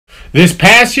This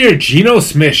past year, Geno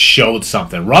Smith showed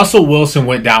something. Russell Wilson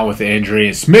went down with an injury,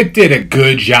 and Smith did a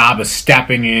good job of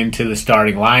stepping into the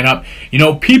starting lineup. You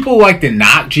know, people like to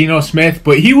knock Geno Smith,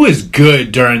 but he was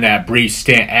good during that brief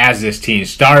stint as this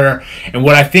team's starter. And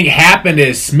what I think happened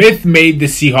is Smith made the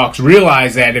Seahawks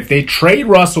realize that if they trade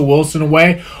Russell Wilson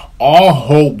away, all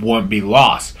hope wouldn't be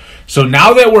lost. So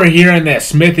now that we're hearing that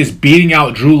Smith is beating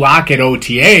out Drew Lock at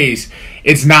OTAs,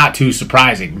 it's not too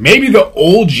surprising. Maybe the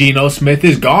old Geno Smith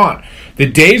is gone. The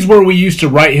days where we used to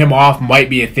write him off might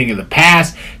be a thing of the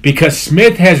past because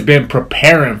Smith has been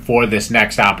preparing for this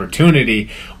next opportunity,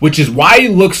 which is why he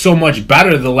looks so much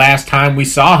better the last time we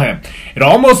saw him. It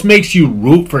almost makes you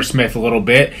root for Smith a little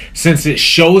bit since it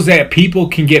shows that people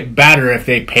can get better if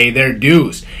they pay their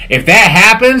dues. If that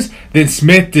happens, then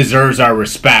Smith deserves our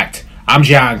respect. I'm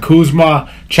John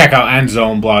Kuzma. Check out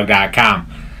EndZoneBlog.com.